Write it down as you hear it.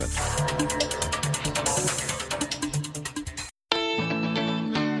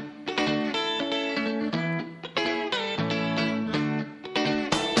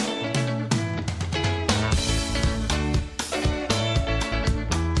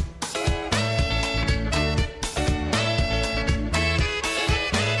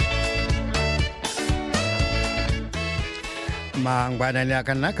Mangwanani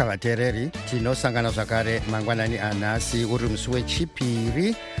akanaka vateereri, tinosangana zvakare mangwanani anhasi uri musi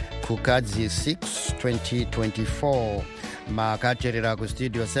wechipiri kukadzi 6 2024 makateerera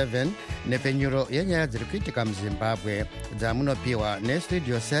kustudio 7 nepfenyuro yenyaya dziri kuitika muzimbabwe dzamunopiwa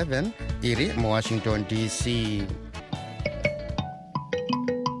nestudio 7 iri muwashington dc.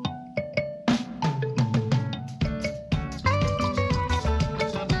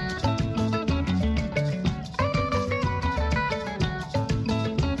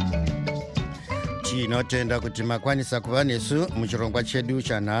 Tinotenda kuti makwanisa kuva nesu muchirongwa chedu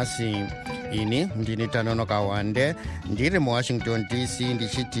chanhasi. Ini ndini Tanonoka Wande ndiri muwashington dc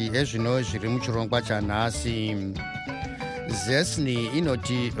ndichiti ezvino zviri muchirongwa chanhasi. Zesni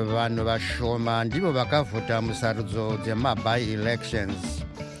inoti vanhu vashoma ndivo vakavhota musarudzo dzemaby elections.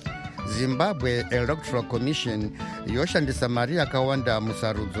 Zimbabwe Electoral Commission yoshandisa mari yakawanda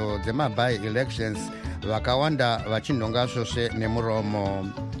musarudzo dzemaby elections, vakawanda vachinhonga svosve nemuromo.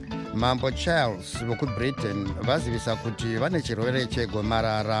 Mambo Charles vokubritain vazivisa kuti vane chirwere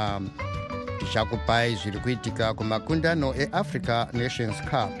chegomarara. Tichakupai zviri kuitika kumakundano eAfrica Nations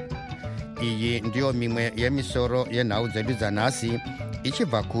Cup. Iyi ndiyo mimwe yemisoro yenhau dzedu dzanhasi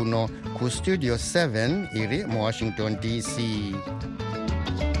ichibva kuno kustudio 7 iri muwashington dc.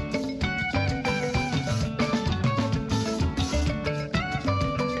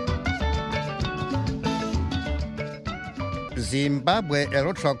 Zimbabwe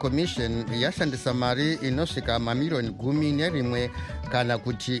Electoral Commission yashandisa mari inosvika mamiliyoni 11 kana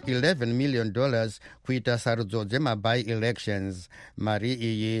kuti $11 million kuita sarudzo dzemaby elections. Mari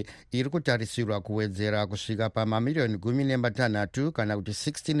iyi iri kutarisirwa kuwedzera kusvika pamamiliyoni 16 kana kuti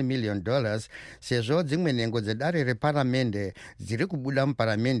 $16 million sezvo dzimwe nhengo dzedare reparamende dziri kubuda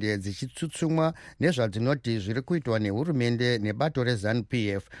muparamende dzichitsutsumwa nezvadzinoti zviri kuitwa nehurumende nebato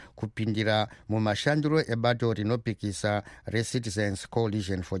reZANU-PF kupindira mumashandiro ebato rinopikisa reCitizens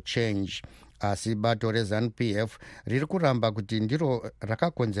Coalition for Change. Asi bato reZANU-PF riri kuramba kuti ndiro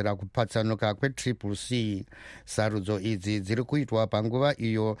rakakonzera kupatsanuka kweCCC. Sarudzo idzi dziri kuitwa panguva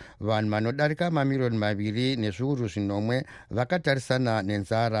iyo vanhu vanodarika mamiliyoni 2.9 vakatarisana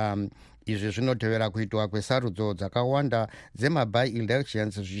nenzara. Izvi zvinotevera kuitwa kwesarudzo dzakawanda dzemaby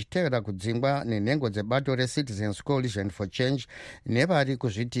elections zvichitevera kudzingwa nenhengo dzebato reCitizens Coalition for Change nevari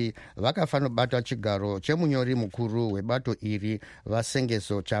kuzviti vakafanobata chigaro chemunyori mukuru webato iri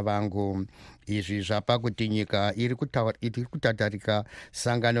Vasengeso Chavangu. Izvi zvapa kuti nyika iri kutatarika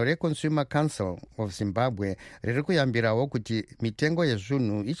sangano reConsumer Council of Zimbabwe riri kuyambirawo kuti mitengo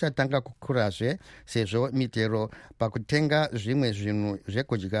yezvinhu ichatanga kukurazve sezvo mitero pakutenga zvimwe zvinhu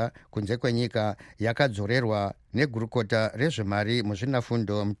zvekudya kunze kwenyika yakadzorerwa negurukota rezvemari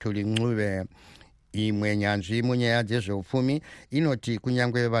muzvinafundo Mutuli Ncube. Imwe nyanzvi munyaya dzezveupfumi inoti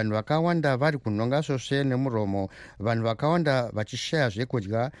kunyange vanhu vakawanda vari kunhonga svosve nemuromo, vanhu vakawanda vachishaya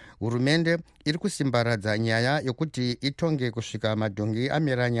zvekudya, hurumende iri kusimbaradza nyaya yokuti itonge kusvika madhongi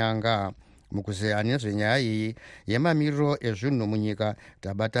amera nyanga. Mukuzeya nezvenyaya iyi yemamiriro ezvinhu munyika,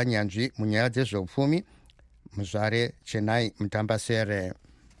 tabata nyanzvi munyaya dzezveupfumi muzvare Chenai Mutambasere.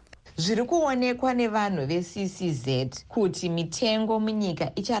 Zviri kuonekwa nevanhu veCCZ kuti mitengo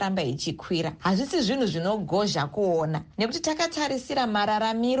munyika icharamba ichikwira hazvisi zvinhu zvinogozha kuona, nekuti takatarisira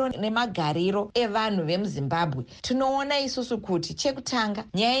mararamiro nemagariro evanhu vemuZimbabwe. Tinoona isusu kuti chekutanga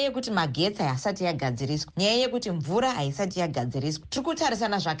nyaya yekuti magetsi haisati yagadziriswa, nyaya yekuti mvura haisati yagadziriswa. Tiri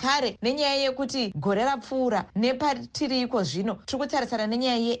kutarisana zvakare nenyaya yekuti gore rapfuura nepatiriko zvino tiri kutarisana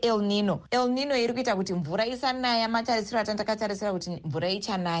nenyaya yeEl Nino. El Nino iri kuita kuti mvura isanaya matarisiro atandakatarisira kuti mvura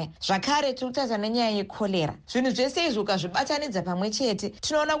ichanaya. Zvakare tiri kutarisana nenyaya yekorera. Zvinhu zvese izvi ukazvibatanidza pamwe chete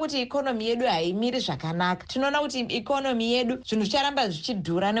tinoona kuti ikonomi yedu haimiri zvakanaka. Tinoona kuti ikonomi yedu zvinhu zvicharamba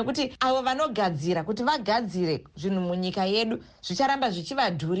zvichidhura nekuti avo vanogadzira kuti vagadzire zvinhu munyika yedu zvicharamba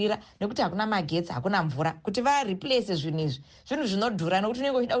zvichivadhurira nekuti hakuna magetsi, hakuna mvura. Kuti vareplace zvinhu izvi zvinhu zvinodhura nekuti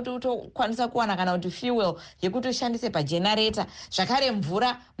unenge uchida kuti utokwanisa kuwana kana kuti fuel yekuti ushandise pagenerator. Zvakare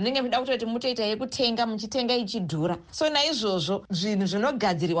mvura munenge muchida kutoti mutoita yekutenga muchitenga ichidhura. So naizvozvo zvinhu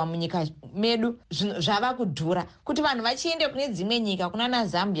zvinogadzirwa munyika medu zvava kudhura. Kuti vanhu vachiende kune dzimwe nyika kunana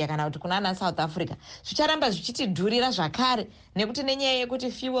Zambia kana kuti kunana South Africa zvicharamba zvichitidhurira zvakare nekuti nenyaya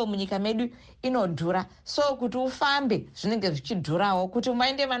yekuti fuel munyika medu inodhura. So kuti ufambe zvinenge zvichidhurawo, kuti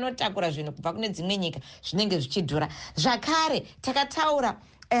umaende vanotakura zvinhu kubva kune dzimwe nyika zvinenge zvichidhura. Zvakare takataura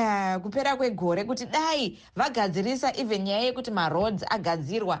kupera kwegore kuti dai vagadzirisa even nyaya yekuti maroads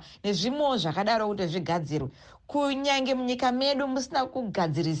agadzirwa nezvimwewo zvakadaro kuti zvigadzirwe. Kunyange munyika medu musina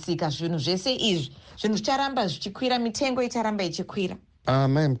kugadzirisika zvinhu zvese izvi, zvinhu zvicharamba zvichikwira, mitengo icharamba ichikwira.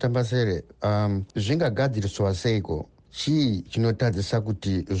 Mai Mutambasere, zvingagadziriswa seiko? chii chinotadzisa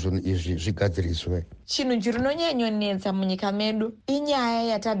kuti zvinhu izvi zvigadziriswe? Chinhu chirinonyanyonetsa munyika medu inyaya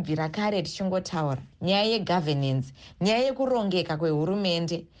yatabvira kare tichingotaura, nyaya yegovernance, nyaya yekurongeka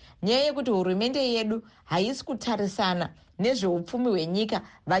kwehurumende, nyaya yekuti hurumende yedu haisi kutarisana nezveupfumi hwenyika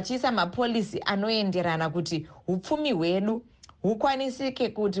vachiisa mapolisi anoenderana kuti upfumi hwedu hukwanisike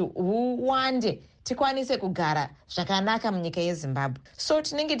kuti huwande tikwanise kugara zvakanaka munyika yeZimbabwe. So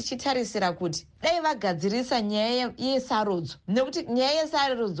tinenge tichitarisira kuti dai vagadzirisa nyaya yesarudzo, nekuti nyaya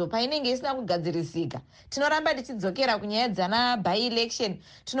yesarudzo painenge isina kugadzirisika tinoramba tichidzokera kunyaya dzana by election,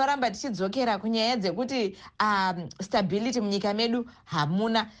 tinoramba tichidzokera kunyaya dzekuti stability munyika medu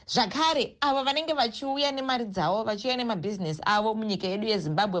hamuna. Zvakare avo vanenge vachiuya nemari dzavo, vachiuya nemabhizinesi avo munyika yedu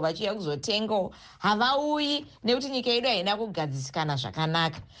yeZimbabwe vachiuya kuzotengawo, havauyi nekuti nyika yedu haina kugadzisikana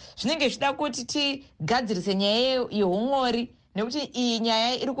zvakanaka. Zvinenge zvida kuti tigadzirise nyaya yeung'ori, nekuti iyi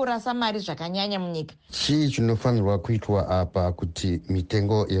nyaya iri kurasa mari zvakanyanya munyika. Chii chinofanirwa kuitwa apa kuti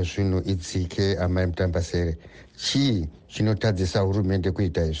mitengo yezvinhu idzike? Amai Mutambasere, chii chinotadzisa hurumende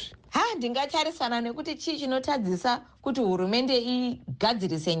kuita izvi? Ndingatarisana nekuti chii chinotadzisa kuti hurumende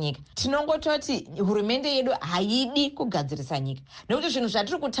igadzirise nyika. Tinongototi hurumende yedu haidi kugadzirisa nyika, nekuti zvinhu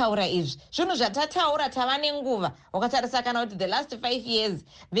zvatiri kutaura izvi zvinhu zvatataura tava nenguva. Wakatarisa kana kuti the last 5 years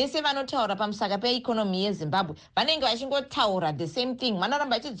vese vanotaura pamusaka peikonomi yeZimbabwe vanenge vachingotaura the same thing,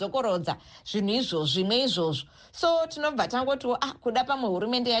 vanoramba vachidzokorodza zvinhu zvimwe izvozvo. So tinobva tangotiwo kuda pamwe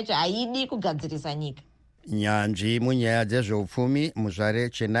hurumende yacho haidi kugadzirisa nyika. Nyanzvi munyaya dzezveupfumi muzvare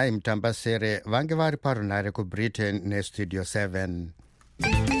Chenai Mutambasere vange vari parunhare kuBritain neStudio 7.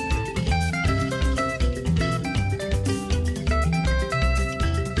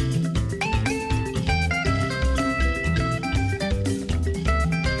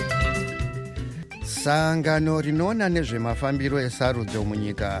 Sangano rinoona nezvemafambiro esarudzo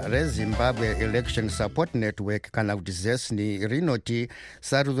munyika reZimbabwe Election Support Network kana kuti dzeShona rinoti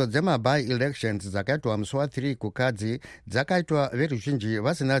sarudzo dzemaby elections dzakaitwa musi wa3 kukadzi dzakaitwa veruzhinji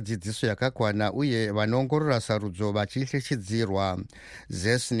vasina dzidziso yakakwana uye vanoongorora sarudzo vachihlechidzirwa.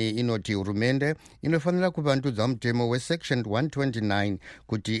 dzeShona inoti hurumende inofanira kuvandudza mutemo wesection 129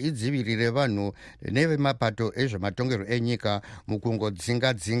 kuti idzivirire vanhu nevemapato ezvematongero enyika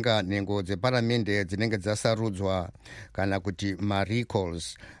mukungodzinga nhengo dzeparamende dzinenge dzasarudzwa kana kuti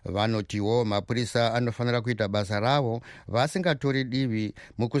marecalls. Vanotiwo mapurisa anofanira kuita basa ravo vasingatori divi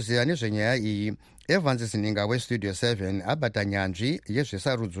mukuziya nezvenyaya iyi. Evans Zininga weStudio 7 abata nyanzvi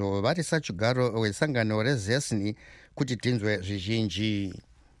yezvesarudzo vari sachigaro wesangano reDzeShona kuti tinzwe zvizhinji.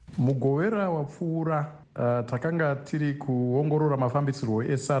 Mugowera wapfuura takanga tiri kuongorora mafambisirwo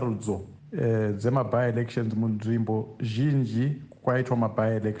esarudzo dzemaby elections munzvimbo zhinji kwaitwa maby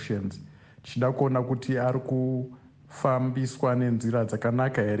elections, tichida kuona kuti ari kufambiswa nenzira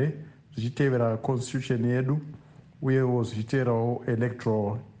dzakanaka here zvichitevera constitution yedu uyewo zvichiteverawo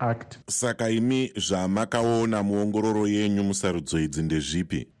electoral act. Saka imi zvamakaona muongororo yenyu musarudzo idzi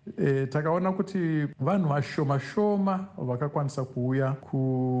ndezvipi? Takaona kuti vanhu vashoma vakakwanisa kuuya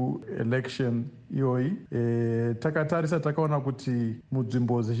kuelection iyoyi. Takatarisa takaona kuti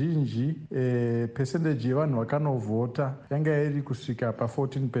munzvimbo zhinji percentage yevanhu vakanovhota yanga iri kusvika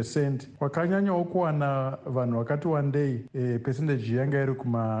pa14%. Kwakanyanyawo kuwana vanhu vakati wandei percentage yanga iri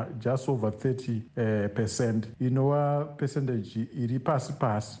kuma just over 30%, inova percentage iri pasi.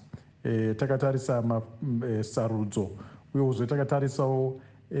 Takatarisa sarudzo uye takatarisawo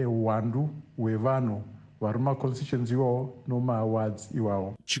uwandu hwevanhu vari mumaconstituency iwawo nomaawards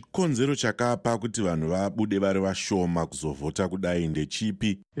iwawo. Chikonzero chakapa kuti vanhu vabude vari vashoma kuzovhota kudai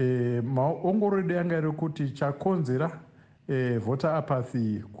ndechipi? Maongororo yanga iri kuti chakonzera voter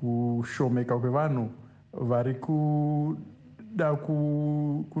apathy, kushomeka kwevanhu vari kuda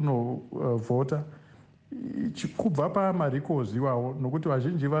kunovhota, kubva pamarecalls iwawo, nokuti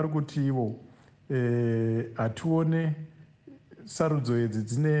vazhinji vari kuti ivo hatione sarudzo idzi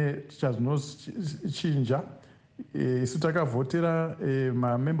dzine chazvinochinja. Isu takavhotera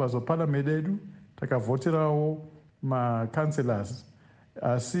mamembers of parliament edu, takavhoterawo macancelors,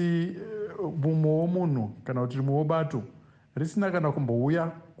 asi mumwewo munhu kana kuti rimwewo bato risina kana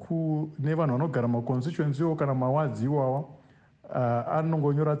kumbouya nevanhu vanogara maconstituency iwo kana mawards iwawa,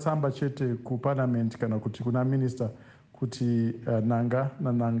 anongonyora tsamba chete kuparliament kana kuti kuna minister kuti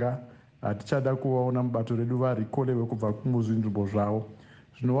nanga hatichada kuvaona mubato redu varikolewe kubva kumuzvinzvimbo zvavo.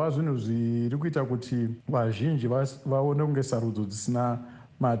 Zvinova zvinhu zviri kuita kuti vazhinji vaone kunge sarudzo dzisina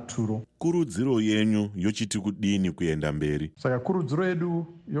maturo. Kurudziro yenyu yochiti kudini kuenda mberi? Saka kurudziro yedu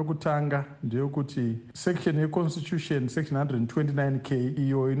yokutanga ndeyokuti section yeconstitution section 129k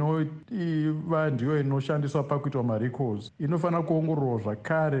iyo inova ndiyo inoshandiswa pakuitwa marecalls inofanira kuongororwa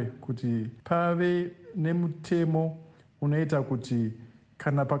zvakare kuti pave nemutemo unoita kuti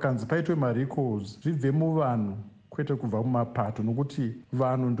kana pakanzi paitwe marecalls zvibve muvanhu kwete kubva mumapato, nokuti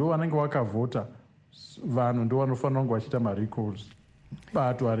vanhu ndo vanenge vakavhota, vanhu ndo vanofanira kunge vachiita marecalls,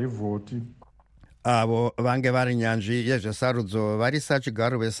 bato harivhoti. avo vange vari nyanzvi yezvesarudzo vari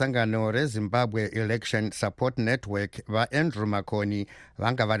sachigaro vesangano rezimbabwe election support network vaandrew makoni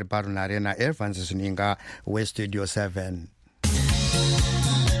vanga vari parunhare naevans zvininga westudio 7.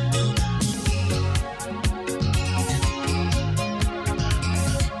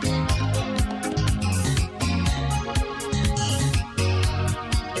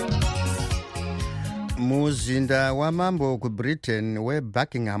 muzinda wamambo kubritain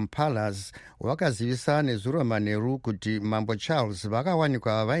webuckingham palace wakazivisa nezuro manheru kuti mambo charles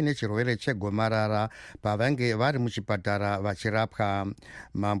vakawanikwa vaine chirwere chegomarara pavange vari muchipatara vachirapwa.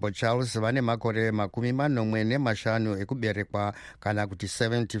 mambo charles vane makore 45 ekuberekwa kana kuti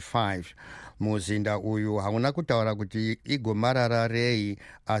 75. muzinda uyu hauna kutaura kuti igomarara rei,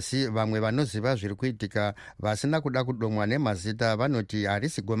 asi vamwe vanoziva zviri kuitika vasina kuda kudomwa nemazita vanoti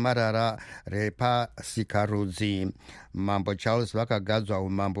harisi gomarara repasikarudzi. mambo charles vakagadzwa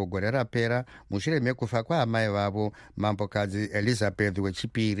umambo gore rapera mushure mekufa kwaamai vavo mambokadzi elizabeth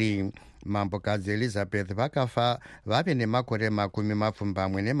wechipiri. mambokadzi elizabeth vakafa vave nemakore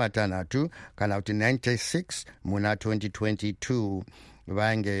 26 kana kuti 96 muna 2022.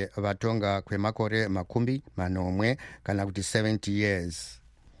 vainge vatonga kwemakore 80 kana kuti 70 years.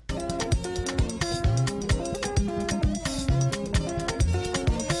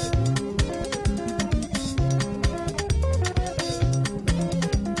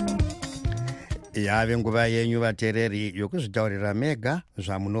 yave nguva yenyu vateereri yokuzvitaurira mega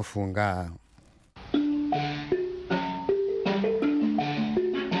zvamunofunga.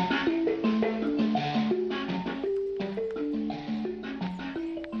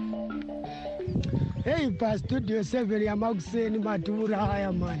 Hey, pastudio 7 yamakuseni madhura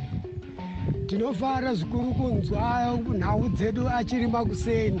haya mani. Tinofara zvikuru kunzwa nhau dzedu achiri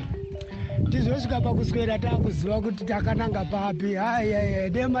makuseni. Tizosvika pakuswera takuziva kuti takananga papi. Haya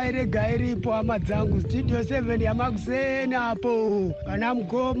dema irega iripo hama dzangu. Studio 7 yamakuseni apo. Kana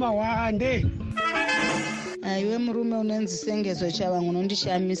mukoma wande. Iwe murume unonzi sengezo chava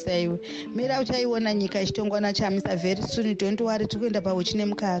unondishamisa iwe. Mira uchaiona nyika ichitongwa nachamisa very soon 21 tiri kuenda pauchine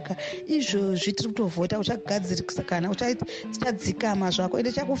mukaka. Izvozvi tiri kutovhota uchagadzirisa kana uchadzikama zvako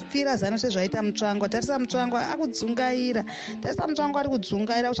ende chakufira zano sezvaita mutsvangwa. Tarisa mutsvangwa akudzungaira. Tarisa mutsvangwa ari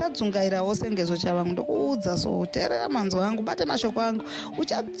kudzungaira uchadzungairawo sengezo chava ndokuudza so. Teerera manzwa angu bate mashoko angu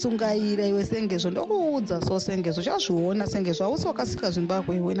uchadzungaira iwe sengezo ndokuudza so sengezo chazviona sengezo hausi wakasika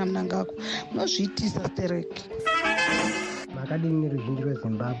Zimbabwe iwe namunanga wako. Munozviitisa stereki. Makadini ruzhinji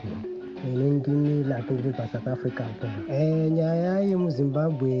rweZimbabwe inendini lapindiri paSouth Africa. Nyaya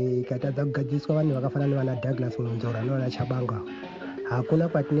yemuZimbabwe ikatadza kugadziswa vanhu vakafanana vana Douglas Munzora navana Chabanga, hakuna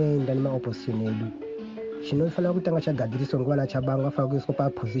kwatinoenda nemaopposition edu. Chinofanira kutanga chagadziriswa nguvana Chabanga vafanira kuiswa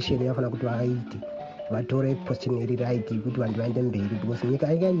paposition yafanira kuti vaite vatore position iri right kuti vanhu vaende mberi, because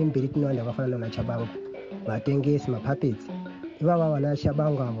nyika ikaende mberi tinowanza vakafanana vana Chabanga, vatengesi, mapuppets. Ivava vana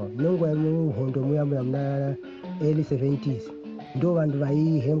Chabanga avo nenguva yemuhondo muya muna early 70s ndo vanhu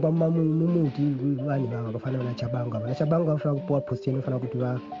vaihengwa mumuti vanhu vava vakafanana vana Chabanga. Vana Chabanga vafanira kupuwa position vafanira kuti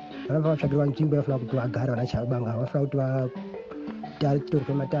vanofanira kutsvagirwa nzvimbo yafanira kuti vagare vana Chabanga, vafanira kuti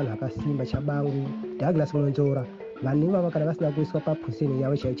vatorwe matanho akasimba. Chabangu, Douglas Munzora, vanhu ivava kana vasina kuiswa paposition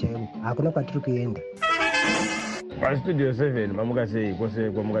yavo chaivo chaivo hakuna kwatiri kuenda. Pastudio 7 mamuka sei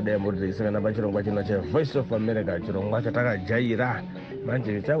kwose kwamukadai murireisangana pachirongwa chino chevoice of america, chirongwa chatakajaira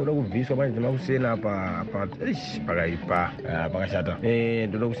manje chakuda kubviswa manje makusena pakaipa pakashata.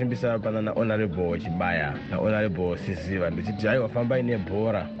 Ndoda kusimbisa pana na honorable Chibaya na honorable Sisiva ndichiti hai wafamba ine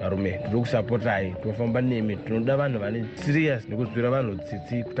bhora varume, tiri kusapotai, tofamba nemi, tinoda vanhu vane serious nekuzwira vanhu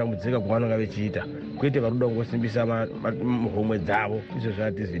tsitsi kutambudzika kwavanonga vechiita, kwete varuda kungosimbisa homwe dzavo. Izvo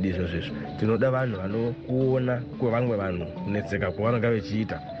zvatizvidi izvozvo, tinoda vanhu vanokuona vamwe vanhu kunetseka kwavanonga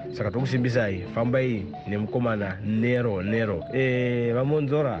vechiita. Saka tokusimbisai, fambai nemukomana Nero.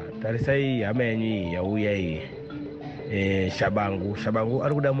 Vamonzora, tarisai hama yenyu iyi yauya iyi. Shabangu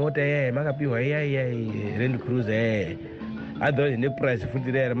ari kuda mota yeye makapiwa yeye Land Cruiser otherwise neprice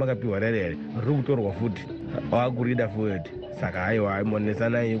futi rere makapiwa rere riri kutorwa futi wakurida futi. Saka haiwa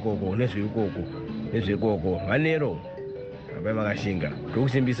imonesanai ikoko nezveikoko Vanero abai makashinga.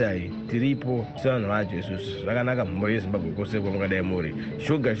 Tokusimbisai, tiripo sevanhu vacho isusu. Zvakanaka mhuri yeZimbabwe kwose kwamukadai muri.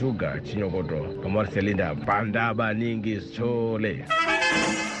 Shuga chinyokoto pamariselinda pandaba ningi chole.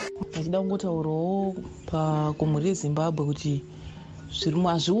 Achida kungotaurawo pakumhuri yeZimbabwe kuti zviri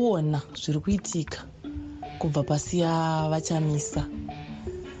mazviona zviri kuitika kubva pasi yavachamisa.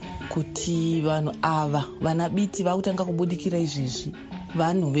 kuti vanhu ava vana biti vakutanga kubudikira izvezvi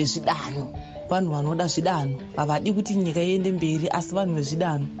vanhu vezvidanho, vanhu vanoda zvidanho, havadi kuti nyika iende mberi asi vanhu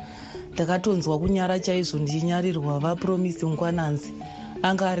vezvidanho. Ndakatonzwa kunyara chaizvo ndichinyarirwa vapromisi Mangwanani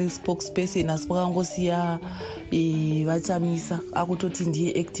anga ari spokesperson asi vakangosiya vachamisa akutoti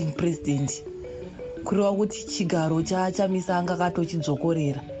ndiye acting president, kureva kuti chigaro chachamisa anga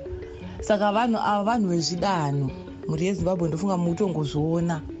akatochidzokorera. Saka vanhu ava vanhu vezvidanho. Mhuri yeZimbabwe ndofunga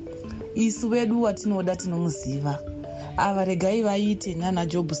mutongozviona. Isu vedu watinoda tinomuziva. Ava regai vaite nana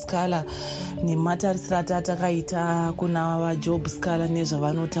Job Scala nematarisiro atakaita kuna vaJob Scala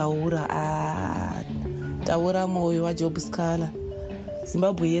nezvavanotaura. Taura mwoyo waJob Scala.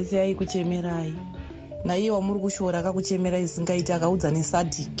 Zimbabwe yese yaikuchemerai. Naiye wamuri kushora akakuchemerai singaiti akaudza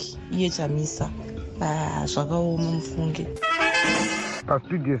neSadiki iye chamisa. Zvakaoma mufunge.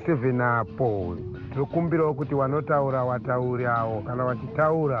 Pastudio 7 apo tinokumbirawo kuti vanotaura vataurawo kana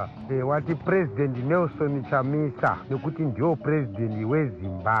vachitaura wati President Nelson Chamisa nekuti ndio president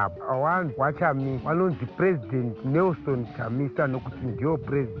weZimbabwe. Vanhu vachamisa vanonzi President Nelson Chamisa nekuti ndio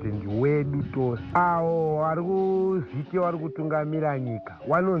president wedu tose. Avo vari kuzviti vari kutungamira nyika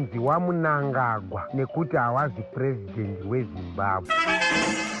vanonzi Wamunangagwa nekuti havazi president weZimbabwe.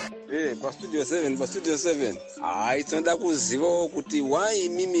 Pastudio 7 hai tinoda kuzivawo kuti why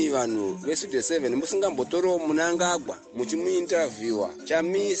mimi vanhu vestudio 7 musingambotorawo Munangagwa muchimuinterviewa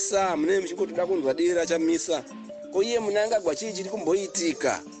Chamisa mune muchingotoda kunzwa dii raChamisa ko iye Munangagwa chii chiri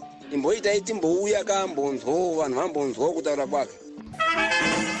kumboitika imboitai timbouya kambonzwawo vanhu vambonzwawo kutaura kwake.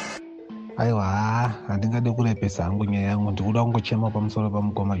 Aiwa, handingade kurepesa hangu nyaya yangu, ndikuda kungochema pamusoro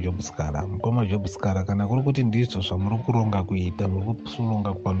pamukoma Job Scala. Mukoma Job Scala kana kuri kuti ndizvo zvamuri kuronga kuita, muri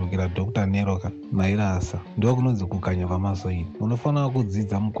kuronga kupandukira Dr. Neroka Mairasa, ndiwo kunonzi kukanya kwamazoini. Munofanira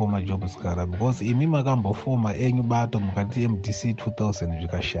kudzidza mukoma Job Scala because imi makambofoma enyu bato mukati MDC 2000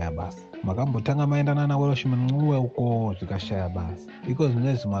 zvikashaya basa. Makambotanga maendana naWelshman Ncube uko zvikashaya basa. Because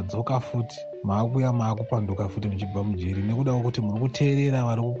zvinezvi madzoka futi maakuya maakupanduka futi muchibva mujeri nekuda kwekuti muri kuteerera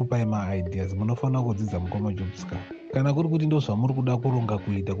vari kukupai maideas. Munofanira kudzidza mukoma Job Scala. Kana kuri kuti ndo zvamuri kuda kuronga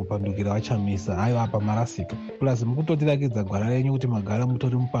kuita kupandukira vachamisa ayo apa marasika plus mukutotirakidza gwara renyu kuti magara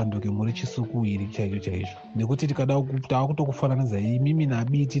mutori mupanduke muri chisukuiri chaicho chaizvo nekuti tikada kutokufananidza imimi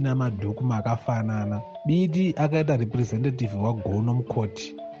naBiti namadhuku makafanana. Biti akaita representative wagono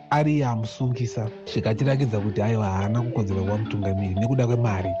mukoti ari yamusungisa zvikatirakidza kuti aiwa haana kukodzera kuva mutungamiri nekuda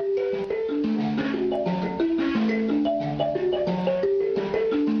kwemari.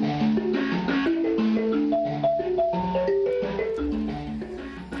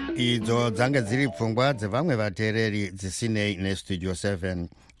 Idzo dzange dziri pfungwa dzevamwe vateereri dzisinei nestudio 7.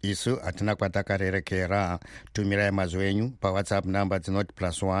 Isu hatina kwatakarerekera. Tumirai mazwi enyu paWhatsApp number dzinoti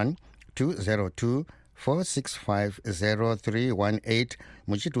 +1 202 465 0318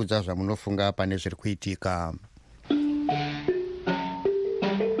 muchitiudza zvamunofunga pane zviri kuitika.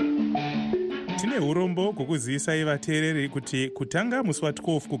 Tine urombo kukuzivisa vateereri kuti kutanga musi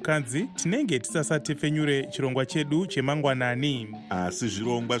wa12 kukadzi tinenge tisasatepfenyure chirongwa chedu cheMangwanani. Asi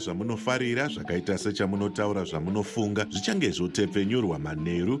zvirongwa zvamunofarira zvakaita sechamunotaura zvamunofunga zvichange zvotepfenyurwa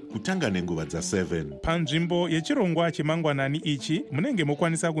manheru kutanga nenguva dza7. Panzvimbo yechirongwa cheMangwanani ichi munenge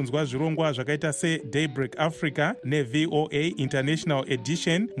mokwanisa kunzwa zvirongwa zvakaita seDaybreak Africa neVOA International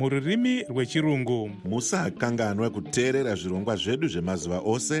Edition mururimi rwechirungu. Musakanganwa kuteerera zvirongwa zvedu zvemazuva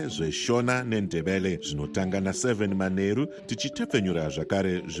ose zveShona neNdebele zvinotanga na7 manheru tichitepfenyura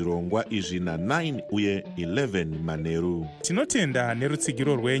zvakare zvirongwa izvi na9 uye 11 manheru. Tinotenda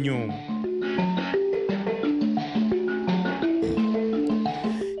nerutsigiro rwenyu.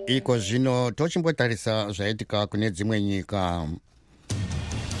 Iko zvino tochimbotarisa zvaitika kune dzimwe nyika.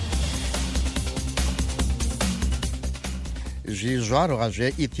 Zvizvarwa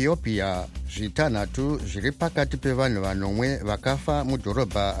zveEthiopia zvitanhatu zviri pakati pevanhu vanomwe vakafa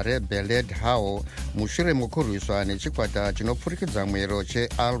mudhorobha reBeled Hao mushure mokurwiswa nechikwata chinopfurikidza mwero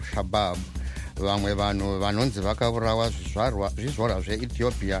cheAl-Shabaab. Vamwe vanhu vanonzi vakaurawa zvizvarwa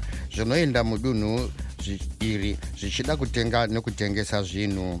zveEthiopia zvinoenda mudunhu iri zvichida kutenga nekutengesa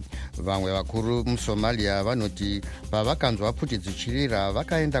zvinhu. Vamwe vakuru muSomalia vanoti pavakanzwa pfuti dzichirira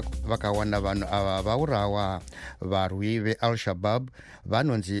vakaenda vakawana vanhu ava vaurawa. Varwi veAl-Shabaab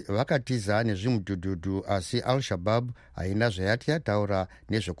vanonzi vakatiza nezvimudhudhudhu asi Al-Shabaab haina zvayati yataura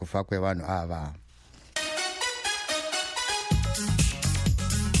nezvekufa kwevanhu ava.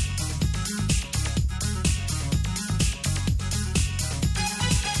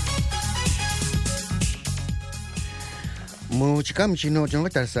 Muchikamu chino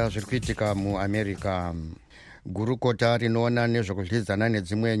tinotarisa zviri kuitika muAmerica. Gurukota rinoona nezvekudyidzana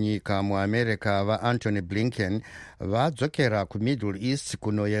nedzimwe nyika muamerica vaAntony Blinken vadzokera kumiddle east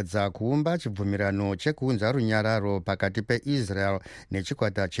kunoedza kuumba chibvumirano chekuunza runyararo pakati peIsrael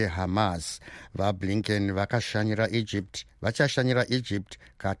nechikwata cheHamas. VaBlinken vachashanyira Egypt,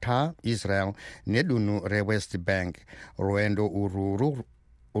 Qatar, Israel nedunhu reWest Bank. Rwendo urwu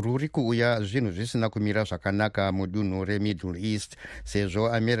ruri kuuya zvinhu zvisina kumira zvakanaka mudunhu remiddle east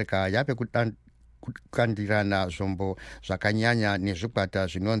sezvo America yape kukandirana zvombo zvakanyanya nezvikwata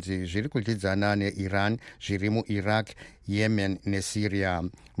zvinonzi zviri kudyidzana neIran zviri muIraq, Yemen neSyria.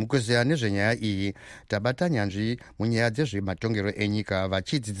 Mukuziya nezvenyaya iyi tabata nyanzvi munyaya dzezvematongero enyika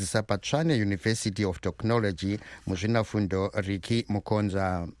vachidzidzisa paTshwane University of Technology muzvinafundo Riki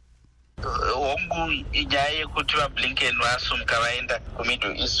Mukonza. Hongu inyaya yekuti vaBlinken vasumuka vaenda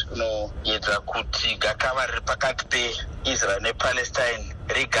kumiddle east kunoedza kuti gakava riri pakati peIsrael nePalestine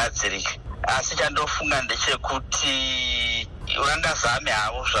rigadzirike. Asi chandofunga ndechekuti vangazame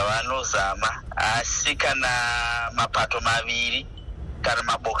havo zvavanozama, asi kana mapato maviri kana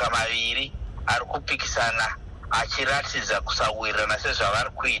maboka maviri ari kupikisana achiratidza kusawirirana sezvavari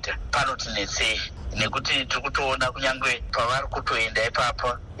kuita, panotinetsei nekuti tiri kutoona kunyange pavari kutoenda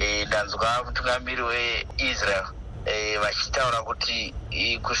ipapo. Ndanzwa mutungamiri weIsrael vachitaura kuti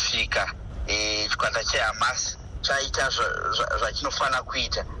kusvika chikwata cheHamas chaita zvachinofanira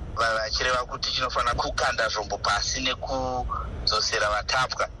kuita, vachireva kuti chinofanira kukanda zvombo pasi nekudzosera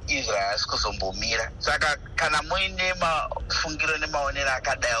vatapwa. Israel hasi kuzombomira. Saka kana muine mafungiro nemaonero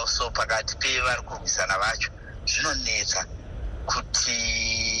akadai so pakati pevari kurwisana vacho, zvinonetsa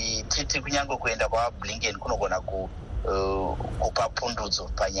kuti titi kunyange kuenda kwavaBlinken kunogona kupa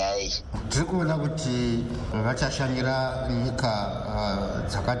pundudzo panyaya iyi. Tiri kuona kuti vachashanyira nyika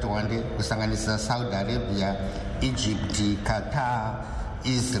dzakati wande kusanganisa Saudi Arabia, Egypt, Qatar,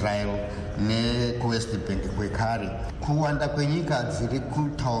 Israel nekuWest Bank kwekare. Kuwanda kwenyika dziri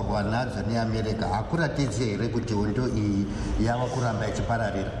kutaurwa nadzo neAmerica hakuratidzi here kuti hondo iyi yava kuramba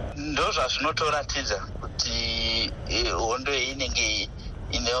ichipararira? Ndo zvazvinotoratidza kuti hondo iyi inenge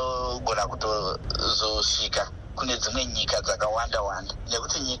inogona kutozosvika kune dzimwe nyika dzakawanda-wanda,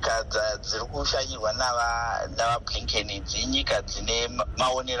 nekuti nyika dziri kushanyirwa navaBlinken idzi nyika dzine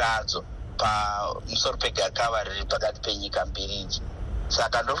maonero adzo pamusoro pegakava riri pakati penyika mbiri idzi.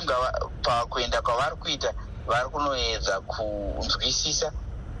 Saka ndofunga pakuenda kwavari kuita vari kunoedza kunzwisisa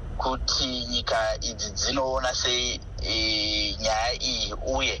kuti nyika idzi dzinoona sei nyaya iyi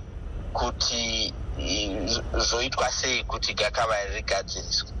uye kuti zvoitwa sei kuti gakava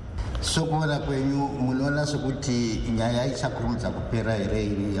rigadziriswe. Sokuona kwenyu munoona sokuti nyaya ichakurumidza kupera here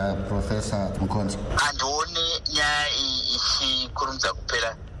iri ya Profesa Mukonzo? Handioni nyaya iyi ichikurumidza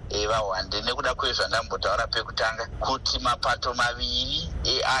kupera vahwande, nekuda kwezvandambotaura pekutanga kuti mapato maviri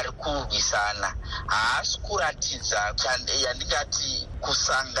ari kurwisana haasi kuratidza yandingati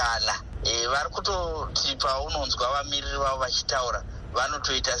kusangana. Vari kutoti paunonzwa vamiriri vavo vachitaura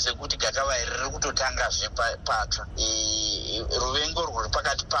vanotoita sekuti gakava iri riri kutotangazve patsva. Ruvengo rwuri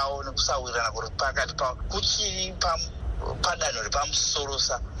pakati pavo nekusawirirana kuri pakati pavo kuchiri padanho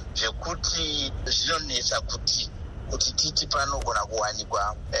repamusorosa zvekuti zvinonetsa kuti titi panogona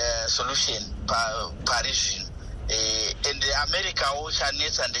kuwanikwa solution pari zvino. And Americawo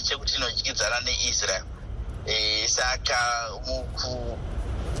chanetsa ndechekuti inodyidzana neIsrael. Saka mukuedza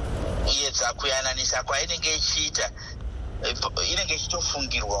kuyananisa kwainenge ichiita inenge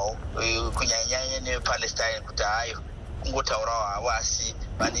ichitofungirwawo kunyanyanya nePalestine kuti hayo kungotaurawo havo asi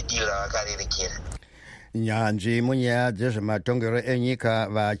vane divi ravakarerekera. Nyanzvi munyaya dzezvematongero enyika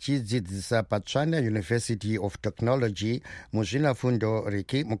vachidzidzisa paTshwane University of Technology muzvinafundo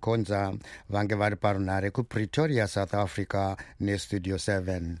Riki Mukonza vange vari parunhare kuPretoria, South Africa neStudio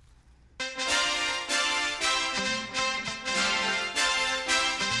 7.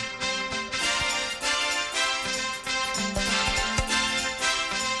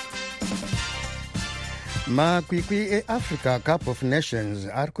 Makwikwi eAfrica Cup of Nations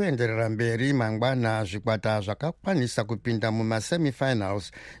ari kuenderera mberi mangwana, zvikwata zvakakwanisa kupinda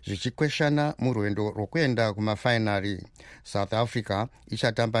mumasemifinals zvichikweshana murwendo rwokuenda kumafainari. South Africa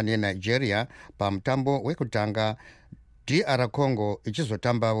ichatamba neNigeria pamutambo wekutanga, DR Congo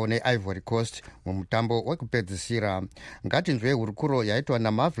ichizotambawo neIvory Coast mumutambo wekupedzisira. Ngatinzwe hurukuro yaitwa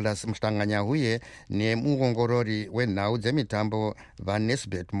naMarvelous Mhlanganyahuye nemuongorori wenhau dzemitambo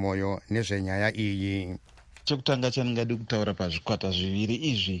vaNesbet Moyo nezvenyaya iyi. chekutanga chandingadi kutaura pazvikwata zviviri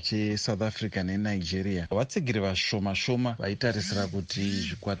izvi chesouth africa nenigeria. Vatsigiri vashoma shoma vaitarisira kuti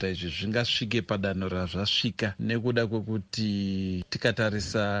zvikwata izvi zvingasvike padanho razvasvika, nekuda kwekuti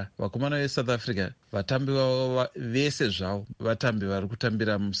tikatarisa vakomana vesouth africa vatambi vavo vese zvavo vatambi vari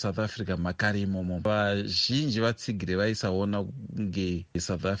kutambira musouth africa makare imomo. Vazhinji vatsigiri vaisaona kunge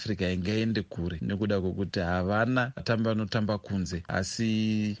south africa ingaende kure nekuda kwekuti havana vatambi vanotamba kunze,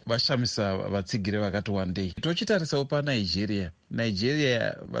 asi vashamisa vatsigiri vakati wandei. Tochitarisawo panigeria,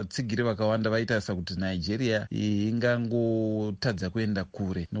 vatsigiri vakawanda vaitarisa kuti nigeria ingangotadza kuenda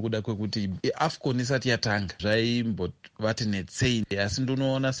kure nekuda kwekuti afcon isati yatanga zvaimbovati netsei, asi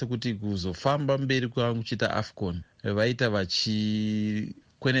ndinoona sekuti kuzofamba mberi kwakuchiita afcon vaita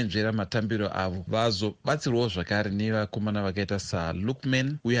vachikwenenzvera matambiro avo vazobatsirwawo zvakare nevakomana vakaita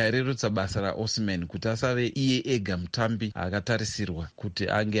saLookman uyo airerutsa basa raOsman kuti asave iye ega mutambi akatarisirwa kuti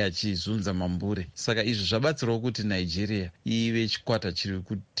ange achizunza mambure. Saka izvi zvabatsirawo kuti nigeria ive chikwata chiri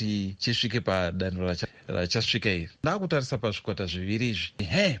kuti chisvike padanho rachasvika iri. Ndakutarisa pazvikwata zviviri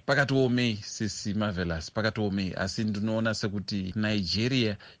izvi pakatiomei sisi marvelous, pakatiomei, asi ndinoona sekuti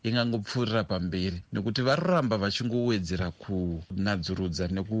nigeria ingangopfuurira pamberi nekuti varoramba vachingowedzera kunadzurudza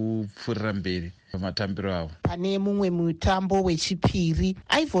nekupfuurira mberi pamatambiro avo. Pane mumwe mutambo wechipiri,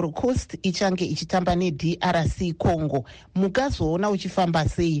 Ivory Coast ichange ichitamba neDRC Congo. Mukazoona uchifamba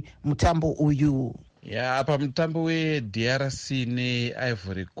sei mutambo uyu? Pamutambo weDRC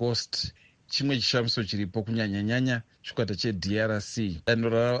neIvory Coast, chimwe chishamiso chiripo kunyanyanyanya chikwata cheDRC. Danho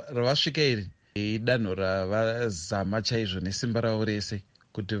ravasvika iri idanho ravazama chaizvo nesimba ravo rese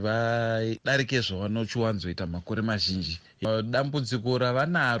kuti vadarike zvavanochiwanzoita makore mazhinji. Dambudziko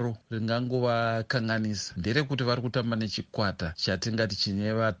ravanaro ringangovakanganisa nderekuti vari kutamba nechikwata chatingati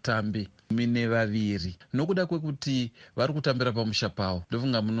chine vatambi 12 nokuda kwekuti vari kutambira pamusha pavo.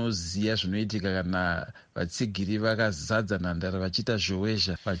 Ndofunga munoziya zvinoitika kana vatsigiri vakazadza nhandare vachiita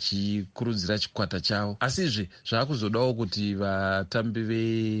zhowezha vachikurudzira chikwata chavo, asizve zvaakuzodawo kuti vatambi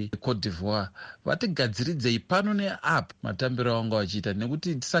veCote d'Ivoire vatigadziridzei pano neapo matambiro avanga vachiita,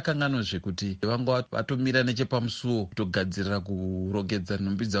 nekuti tisakanganwezve kuti vanga vatomira nechepamusuwo kutogadzirira kurongedza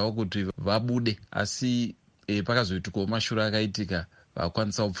nhumbi dzavo kuti vabude, asi pakazoitikawo mashure akaitika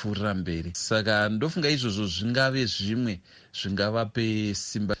vakwanisa kupfuurira mberi. Saka ndofunga izvozvo zvingave zvimwe zvingavape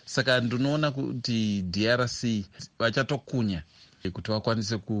simba. Saka ndinoona kuti DRC vachatokunya kuti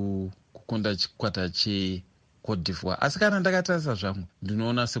vakwanise kukunda chikwata cheCote d'Ivoire, asi kana ndakatarisa zvangu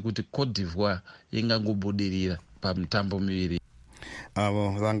ndinoona sekuti Cote d'Ivoire ingangobudirira pamitambo miviri.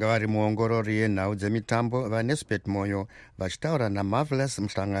 Avo vanga vari muongorori yenhau dzemitambo vaNesbet Moyo vachitaura naMarvelous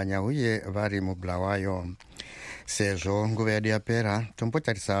Muhlanganya uye vari muBulawayo. Sezvo nguva yedu yapera,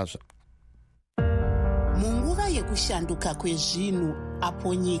 tombotarisazvo. Munguva yekushanduka kwezvinhu,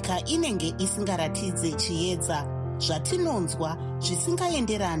 apo nyika inenge isingaratidze chiedza, zvatinonzwa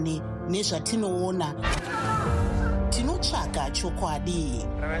zvisingaenderane nezvatinoona, tinotsvaga chokwadi.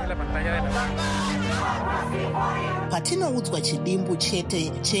 Patinoudzwa chidimbu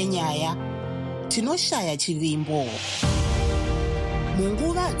chete chenyaya, tinoshaya chivimbo.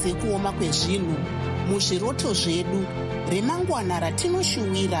 Munguva dzekuoma kwezvinhu, muzviroto zvedu, remangwana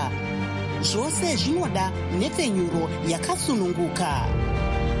ratinoshuwira, zvose zvinoda nhepfenyuro yakasununguka.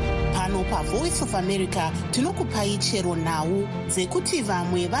 Pano paVoice of America tinokupai chero nhau dzekuti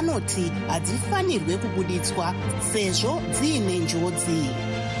vamwe vanoti hadzifanirwe kubuditswa sezvo dziine njodzi.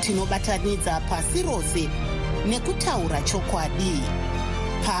 Tinobatanidza pasi rose nekutaura chokwadi.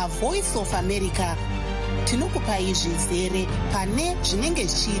 PaVoice of America tinokupai zvizere pane zvinenge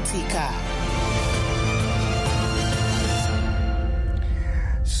zvichiitika.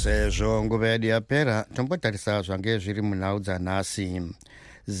 Sezvo nguva yedu yapera, tombotarisa zvange zviri munhau dzanhasi.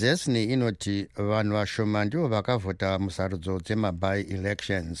 dzeShona inoti vanhu vashoma ndivo vakavhota musarudzo dzemaby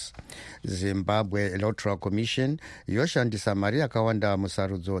elections. Zimbabwe Electoral Commission yoshandisa mari yakawanda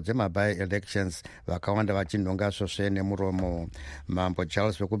musarudzo dzemaby elections, vakawanda vachinhonga svosve nemuromo. Mambo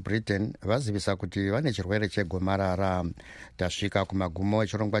Charles vekuBritain vazivisa kuti vane chirwere chegomarara. Tasvika kumagumo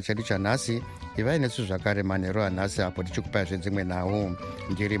echirongwa chedu chanhasi. Ivai nesu zvakare manheru anhasi apo tichikupaizve dzimwe nhau.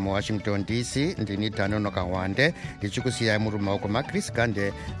 Ndiri muWashington DC, ndini Tanonoka Wande, ndichikusiyai muri mumaoko maChris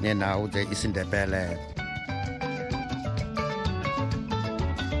Gande nenhau dzeIsindebele.